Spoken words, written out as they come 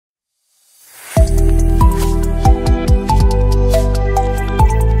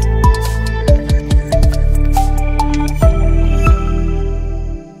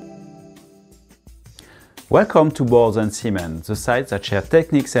Welcome to Boars and Semen, the site that shares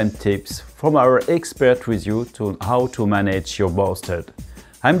techniques and tips from our expert with you to how to manage your boar stud.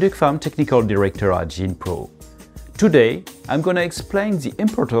 I'm Duke Farm Technical Director at GenePro. Today, I'm going to explain the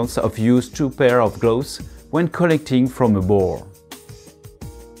importance of using 2 pairs of gloves when collecting from a boar.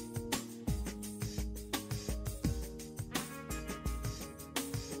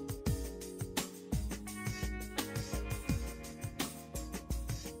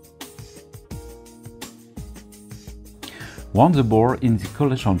 Once the boar in the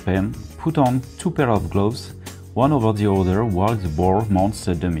collection pen, put on 2 pairs of gloves, one over the other while the boar mounts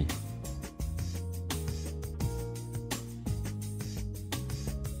the dummy.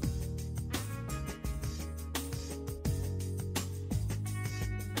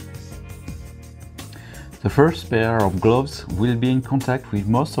 The first pair of gloves will be in contact with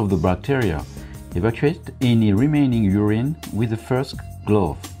most of the bacteria. Evacuate any remaining urine with the first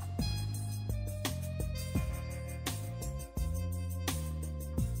glove.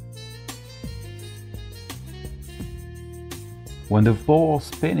 When the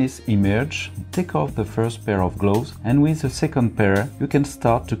boar's penis emerges, take off the first pair of gloves and with the second pair you can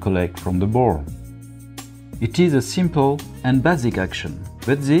start to collect from the boar. It is a simple and basic action,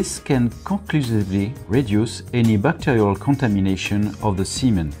 but this can conclusively reduce any bacterial contamination of the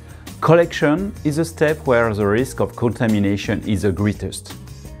semen. Collection is a step where the risk of contamination is the greatest.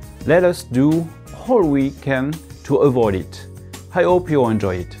 Let us do all we can to avoid it. I hope you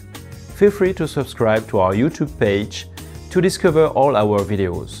enjoy it. Feel free to subscribe to our YouTube page to discover all our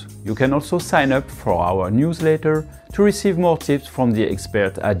videos. You can also sign up for our newsletter to receive more tips from the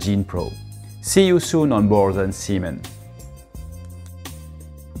expert at GenePro. See you soon on Boars and Semen.